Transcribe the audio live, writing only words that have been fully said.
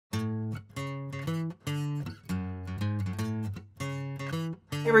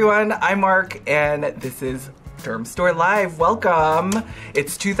Hey everyone, I'm Mark and this is DermstoreLive. Welcome!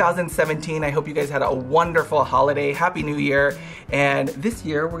 It's 2017. I hope you guys had a wonderful holiday. Happy New Year. And this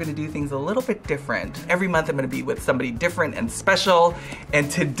year we're gonna do things a little bit different. Every month I'm gonna be with somebody different and special. And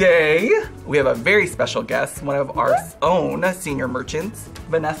today we have a very special guest, one of our own senior merchants,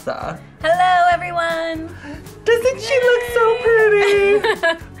 Vanessa. Hello everyone! Doesn't she look so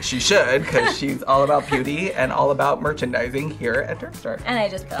pretty? She should, because she's all about beauty and all about merchandising here at Dermstore. And I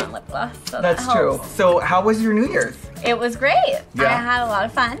just put on lip gloss, so That's that true. helps. So how was your New Year's? It was great. Yeah. I had a lot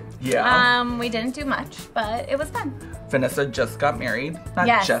of fun. Yeah. We didn't do much, but it was fun. Vanessa just got married. Not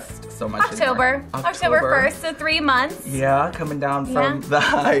Yes. just so much October. anymore. October 1st, so 3 months. Yeah, coming down from the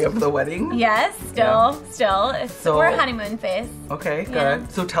high of the wedding. Yes, still. So- We're honeymoon phase. Okay, good. Yeah.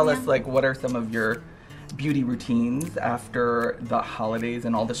 So tell us, like, what are some of your beauty routines after the holidays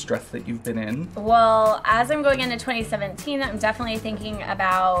and all the stress that you've been in? Well, as I'm going into 2017, I'm definitely thinking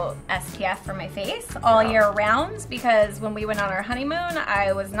about SPF for my face all year round, because when we went on our honeymoon,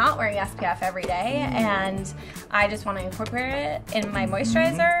 I was not wearing SPF every day, and I just want to incorporate it in my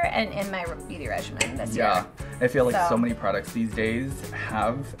moisturizer and in my beauty regimen this year. Yeah, I feel like so So- many products these days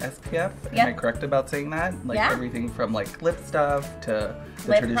have SPF. Am I correct about saying that? Like Yeah. everything from like lip stuff to the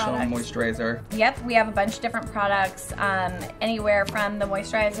Lip traditional products. moisturizer. Yep, we have a bunch of different products, anywhere from the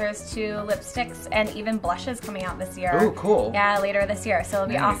moisturizers to lipsticks and even blushes coming out this year. Oh, cool. Yeah, later this year, so it'll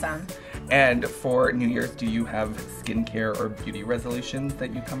be Nice. awesome. And for New Year's, do you have skincare or beauty resolutions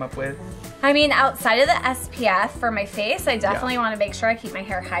that you come up with? I mean, outside of the SPF for my face, I definitely want to make sure I keep my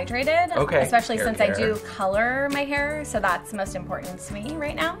hair hydrated. Okay, Especially hair since care. I do color my hair, so that's most important to me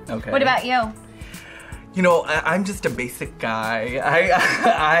right now. Okay. What about you? You know, I'm just a basic guy.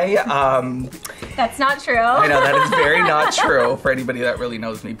 That's not true. I know that is very not true for anybody that really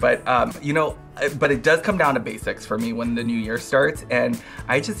knows me. But you know, but it does come down to basics for me when the new year starts, and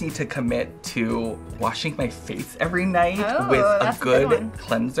I just need to commit to washing my face every night with a that's a good good one.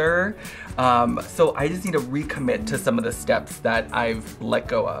 cleanser. So I just need to recommit to some of the steps that I've let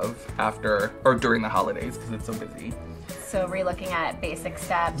go of after or during the holidays because it's so busy. So re-looking at basic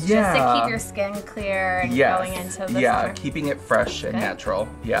steps Yeah. just to keep your skin clear and going into the summer. Keeping it fresh and Good. natural.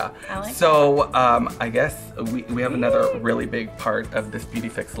 Yeah. I like so I guess we have another really big part of this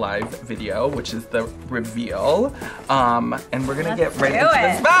BeautyFIX Live video, which is the reveal. And we're gonna get right do into it.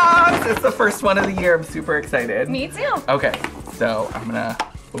 this box. It's the first one of the year. I'm super excited. Me too. Okay, so I'm gonna.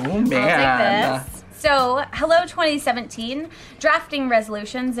 Oh man. I'll take this. So, hello 2017, drafting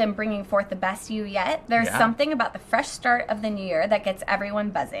resolutions and bringing forth the best you yet. There's something about the fresh start of the new year that gets everyone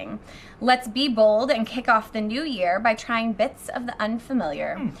buzzing. Let's be bold and kick off the new year by trying bits of the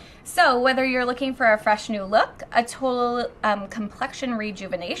unfamiliar. So, whether you're looking for a fresh new look, a total complexion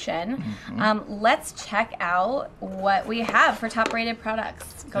rejuvenation, let's check out what we have for top-rated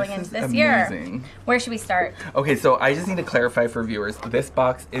products going into this year. Amazing. Where should we start? Okay, so I just need to clarify for viewers, this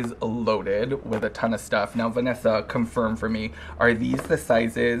box is loaded with a ton of stuff. Now, Vanessa, confirm for me, are these the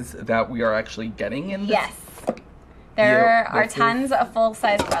sizes that we are actually getting in this? Yes. There are this is- tons of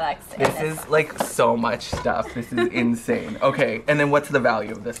full-size products in This this. is like so much stuff. This is insane. Okay, and then what's the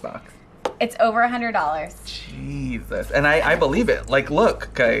value of this box? It's over $100. Jesus, and I believe it. Like,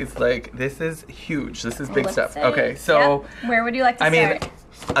 look, guys, like this is huge. This is big Let's stuff. see. Okay, so Yep. Where would you like to I mean, start?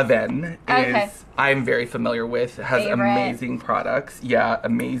 Aven Okay. is I'm very familiar with. It has Favorite. amazing products. Yeah,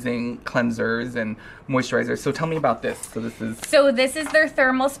 amazing cleansers and moisturizers. So tell me about this. So this is their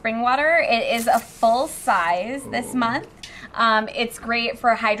thermal spring water. It is a full size this month. It's great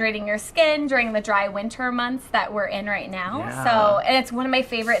for hydrating your skin during the dry winter months that we're in right now. Yeah. So, and it's one of my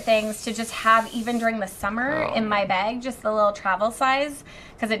favorite things to just have even during the summer in my bag, just the little travel size,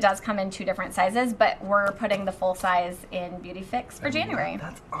 because it does come in 2 different sizes, but we're putting the full size in BeautyFIX for January.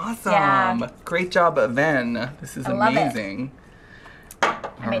 That's awesome. Yeah. Great job, Aven. This is I love it. amazing.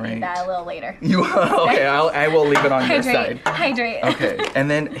 I may need that a little later. You okay? I will leave it on your side. Hydrate. Okay, and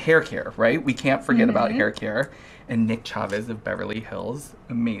then hair care, right? We can't forget about hair care. And Nick Chavez of Beverly Hills,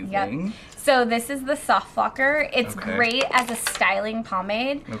 amazing. Yep. So this is the Soft Flocker. It's Okay. great as a styling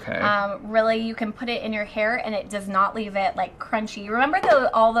pomade. Okay. Really, you can put it in your hair and it does not leave it like crunchy. Remember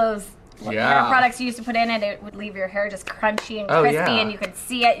all those hair products you used to put in and it would leave your hair just crunchy and crispy and you could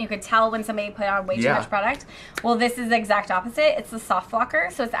see it and you could tell when somebody put on way too much product. Well, this is the exact opposite. It's the Soft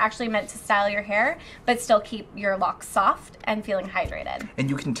Flocker, so it's actually meant to style your hair but still keep your locks soft and feeling hydrated. And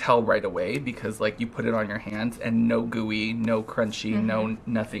you can tell right away because like you put it on your hands and no gooey, no crunchy, no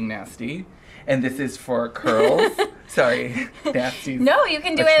nothing nasty. And this is for curls. Sorry, nasty. No, you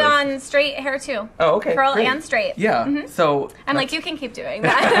can do it on straight hair too. Oh, okay. Curl great. and straight. Yeah. So I'm like, you can keep doing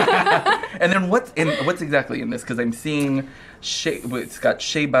that. And then what's exactly in this? Because I'm seeing it's got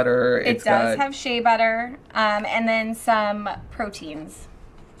shea butter. It does have shea butter, and then some proteins.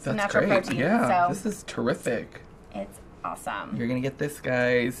 Some natural proteins. Yeah, so this is terrific. It's awesome. You're gonna get this,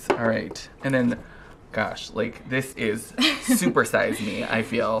 guys. All right, and then, gosh, like this is supersize me. I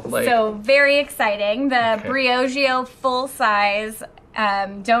feel like so very exciting. The Briogeo full size.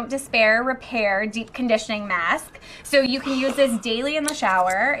 Don't Despair Repair Deep Conditioning Mask. So you can use this daily in the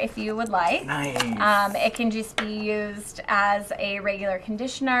shower if you would like. Nice. It can just be used as a regular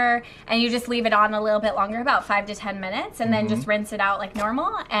conditioner, and you just leave it on a little bit longer, about 5 to 10 minutes, and then just rinse it out like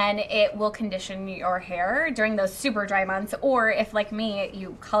normal, and it will condition your hair during those super dry months. Or if, like me,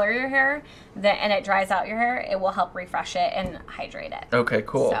 you color your hair and it dries out your hair, it will help refresh it and hydrate it. Okay,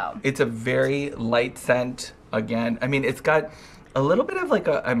 cool. So. It's a very light scent. Again, I mean, it's got a little bit of like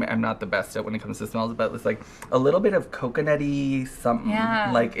I'm not the best at when it comes to smells, but it's like a little bit of coconutty something. Yeah.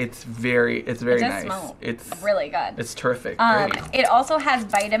 Like it's very nice. Smell it's really good. It's terrific. It also has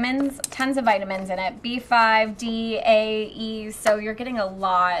vitamins, tons of vitamins in it. B5, D, A, E. So you're getting a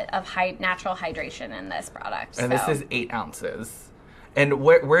lot of natural hydration in this product. And this is 8 ounces. And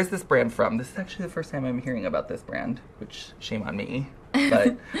where's this brand from? This is actually the first time I'm hearing about this brand, which shame on me.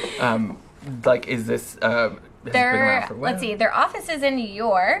 But like, is this? Let's see, their office is in New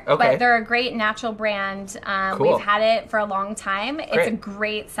York, but they're a great natural brand. Cool. We've had it for a long time. It's a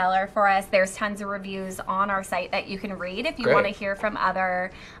great seller for us. There's tons of reviews on our site that you can read if you want to hear from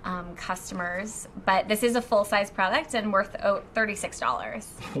other customers. But this is a full-size product and worth $36.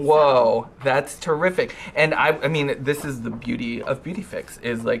 Whoa, that's terrific. And I mean, this is the beauty of BeautyFIX,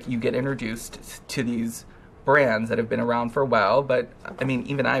 is like you get introduced to these brands that have been around for a while, but I mean,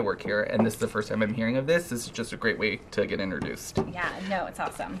 even I work here, and this is the first time I'm hearing of this. This is just a great way to get introduced. Yeah, no, it's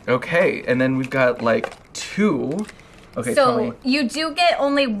awesome. Okay, and then we've got like 2. Okay, so you do get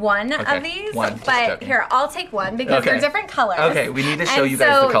only one of these, but here, I'll take one because they're different colors. Okay, we need to show you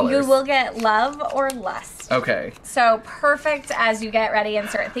guys the colors. So you will get Love or Lust. Okay. So perfect as you get ready and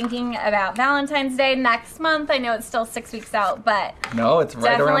start thinking about Valentine's Day next month. I know it's still 6 weeks out, but no, it's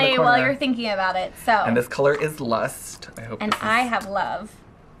right around the corner. Definitely while you're thinking about it. So. And this color is Lust. I hope. And I have Love.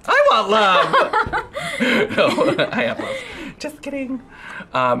 I want love. No, I have love. Just kidding.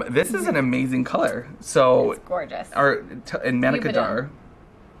 This is an amazing color. So it's gorgeous. In Manicadar.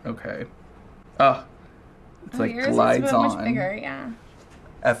 Okay. Oh, it's like glides on. Much bigger, yeah.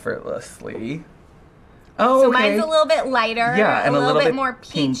 Effortlessly. Oh, so mine's a little bit lighter. Yeah, and a little bit bit more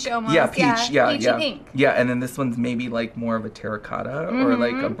peach pink. almost. Yeah, peach. Yeah, peachy pink. Yeah, and then this one's maybe like more of a terracotta or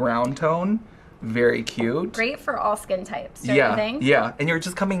like a brown tone. Very cute. Great for all skin types, don't you think? Yeah, and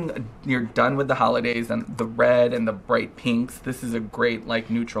you're done with the holidays and the red and the bright pinks. This is a great like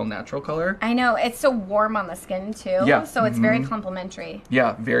neutral natural color. I know, it's so warm on the skin too. Yeah. So it's very complimentary.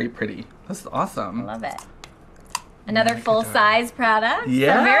 Yeah, very pretty. This is awesome. I love it. Another full-size product.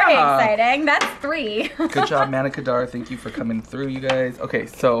 Yeah. So very exciting. That's 3. Good job, Manicadar. Thank you for coming through, you guys. Okay,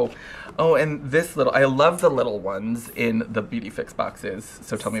 so, and this I love the little ones in the BeautyFIX boxes.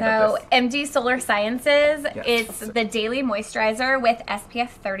 So tell me about this. So, MD Solar Sciences, it's the daily moisturizer with SPF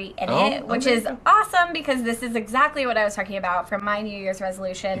 30 in it, which is awesome because this is exactly what I was talking about from my New Year's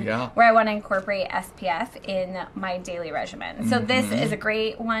resolution, where I want to incorporate SPF in my daily regimen. So this is a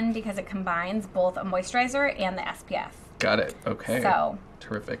great one because it combines both a moisturizer and the SPF. Got it. Okay. So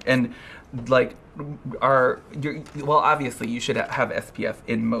terrific. And like, obviously you should have SPF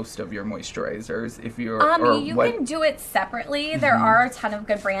in most of your moisturizers if you're. You can do it separately. There are a ton of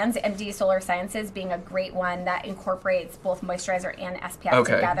good brands. MD Solar Sciences being a great one that incorporates both moisturizer and SPF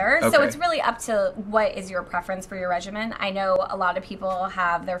together. So it's really up to what is your preference for your regimen. I know a lot of people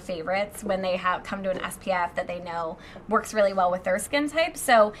have their favorites when they come to an SPF that they know works really well with their skin type.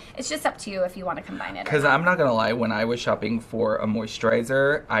 So it's just up to you if you want to combine it. Because I'm not gonna lie, when I was shopping for a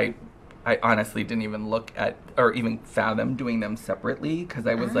moisturizer, I honestly didn't even look at or even fathom doing them separately because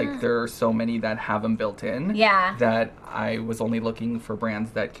I was like, there are so many that have them built in. Yeah. That I was only looking for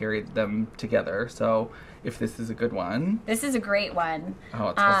brands that carried them together. So if this is a good one. This is a great one. Oh,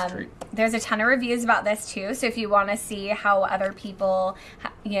 it's a treat. There's a ton of reviews about this too. So if you want to see how other people,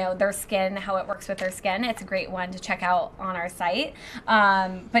 their skin, how it works with their skin, it's a great one to check out on our site.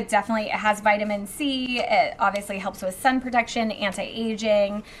 But definitely it has vitamin C. It obviously helps with sun protection,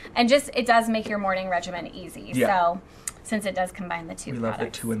 anti-aging, and just it does make your morning regimen easy. Yeah. So since it does combine the two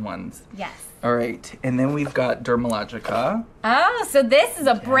products. We love the 2-in-1s. Yes. All right. And then we've got Dermalogica. Oh, so this is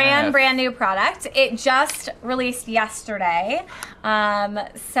a brand new product. It just released yesterday.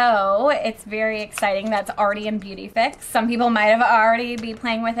 So it's very exciting. That's already in BeautyFIX. Some people might have already be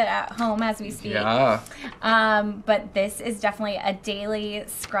playing with it at home as we speak. Yeah. But this is definitely a daily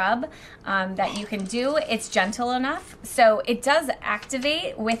scrub that you can do. It's gentle enough. So it does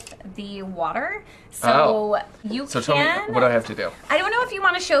activate with the water. So you can... tell me, what do I have to do? I don't know if you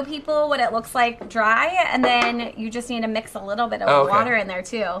want to show people what it looks like dry, and then you just need to mix a little bit of water in there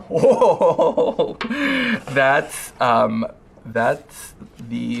too. Whoa! That's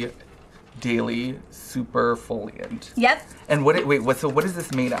the daily super foliant. Yep. And what is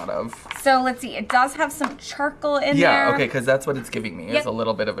this made out of? So let's see. It does have some charcoal in there. Yeah, okay, because that's what it's giving me, is a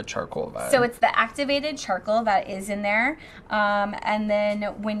little bit of a charcoal vibe. So it's the activated charcoal that is in there. And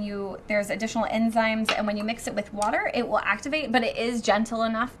then there's additional enzymes, and when you mix it with water, it will activate, but it is gentle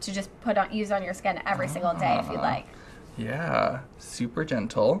enough to just use on your skin every single day if you'd like. Yeah, super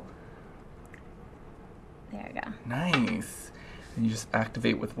gentle. There you go. Nice. And you just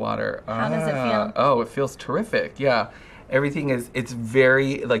activate with water. How does it feel? Oh, it feels terrific. Yeah. Everything it's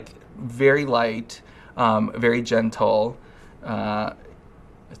very light, very gentle.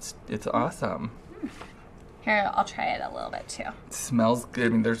 It's awesome. Here, I'll try it a little bit too. It smells good. I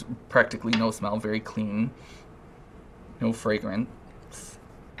mean, there's practically no smell, very clean. No fragrance.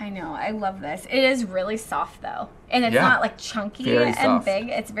 I know, I love this. It is really soft though. And it's not like chunky and big.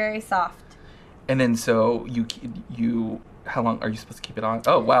 It's very soft. And then so you how long are you supposed to keep it on?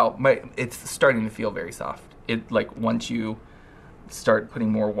 Oh wow, it's starting to feel very soft. It like once you start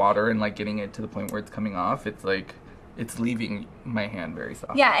putting more water and like getting it to the point where it's coming off, it's like it's leaving my hand very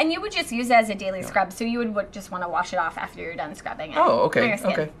soft. Yeah, and you would just use it as a daily scrub, so you would just want to wash it off after you're done scrubbing it. Oh, okay,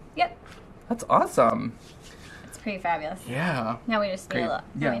 okay. Yep. That's awesome. It's pretty fabulous. Yeah. Now we just need a little.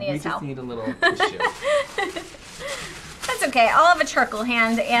 Yeah, we just need a little tissue. That's okay. I'll have a charcoal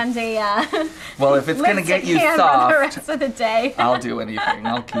hand and a. Well, if it's gonna get you hand soft, for the rest of the day. I'll do anything.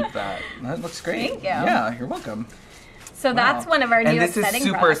 I'll keep that. That looks great. Thank you. Yeah, you're welcome. So that's one of our new newest setting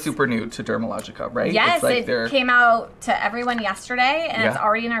super, products. super new to Dermalogica, right? Yes, it's like it came out to everyone yesterday, and it's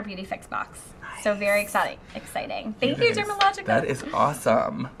already in our BeautyFIX box. Nice. So very exciting. Thank you, Dermalogica. That is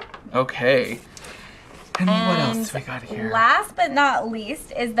awesome. Okay. And what else we got here? Last but not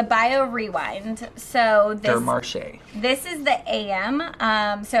least is the Bio Rewind. So this This is the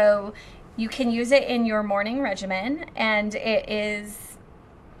AM. So you can use it in your morning regimen, and it is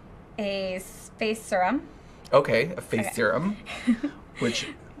a face serum. Okay, a face serum, which...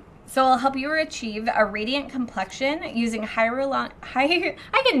 So it'll help you achieve a radiant complexion using I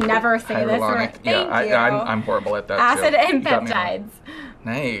can never say this right. Thank you. I'm horrible at that Acid too. and peptides.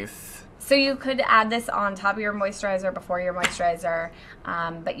 Nice. So you could add this on top of your moisturizer, before your moisturizer,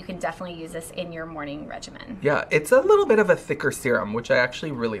 but you can definitely use this in your morning regimen. Yeah, it's a little bit of a thicker serum, which I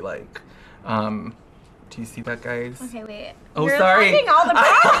actually really like. Do you see that, guys? Okay, wait. Oh, sorry. You're all the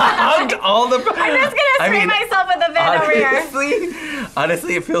products. All the products. I'm just going to spray myself with a vid over here.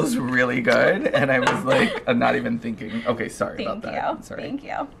 Honestly, it feels really good. And I was like, I'm not even thinking. Okay, sorry about that. Sorry. Thank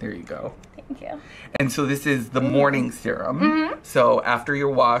you. There you go. Thank you. And so this is the morning serum. So after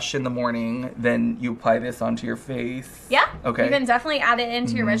your wash in the morning, then you apply this onto your face. Yeah. Okay. You can definitely add it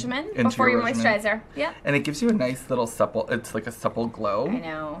into your regimen before your moisturizer. Yeah. And it gives you a nice little supple, it's like a supple glow. I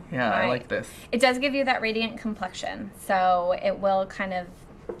know. Yeah, right. I like this. It does give you that radiant complexion. So it will kind of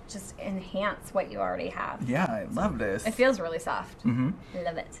just enhance what you already have. Yeah, I love this. It feels really soft.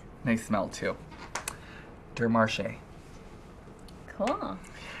 Love it. Nice smell too. Dermarche. Cool.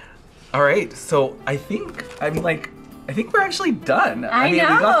 All right, so I think we're actually done. I mean,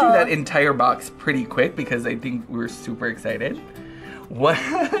 know. we got through that entire box pretty quick because I think we were super excited. What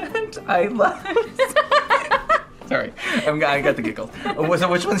I love. Sorry, I got the giggles. So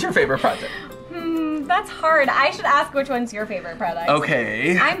which one's your favorite project? That's hard. I should ask which one's your favorite product.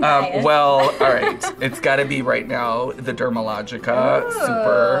 Okay. I'm biased. Well, all right. It's got to be right now the Dermalogica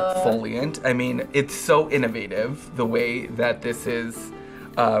Super Foliant. I mean, it's so innovative the way that this is,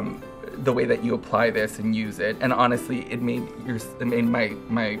 the way that you apply this and use it. And honestly, it made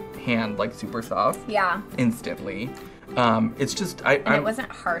my hand like super soft. Yeah. Instantly. It's just and it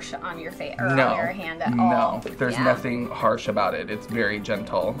wasn't harsh on your face or on your hand at all. No, there's nothing harsh about it. It's very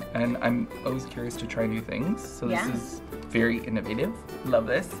gentle, and I'm always curious to try new things. So this is Very innovative. Love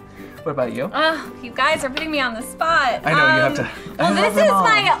this. What about you? Oh, you guys are putting me on the spot. I know, you have to. Well, this is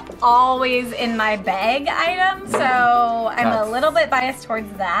my always in my bag item, so I'm a little bit biased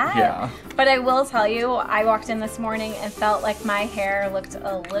towards that. Yeah. But I will tell you, I walked in this morning and felt like my hair looked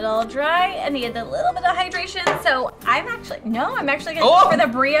a little dry and needed a little bit of hydration. So I'm actually going to go for the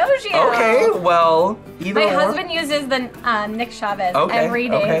Briogeo. Okay, well, My husband uses the Nick Chavez every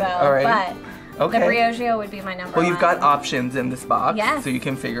day, though. All right. But the Briogeo would be my number one. Well, you've got options in this box, yes, so you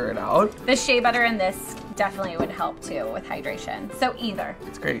can figure it out. The shea butter in this definitely would help too with hydration. So either.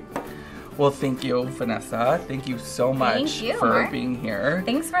 That's great. Well, thank you, Vanessa. Thank you so much for being here.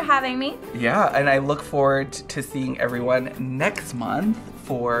 Thanks for having me. Yeah, and I look forward to seeing everyone next month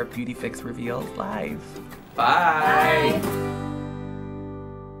for BeautyFIX Reveals Live. Bye. Bye.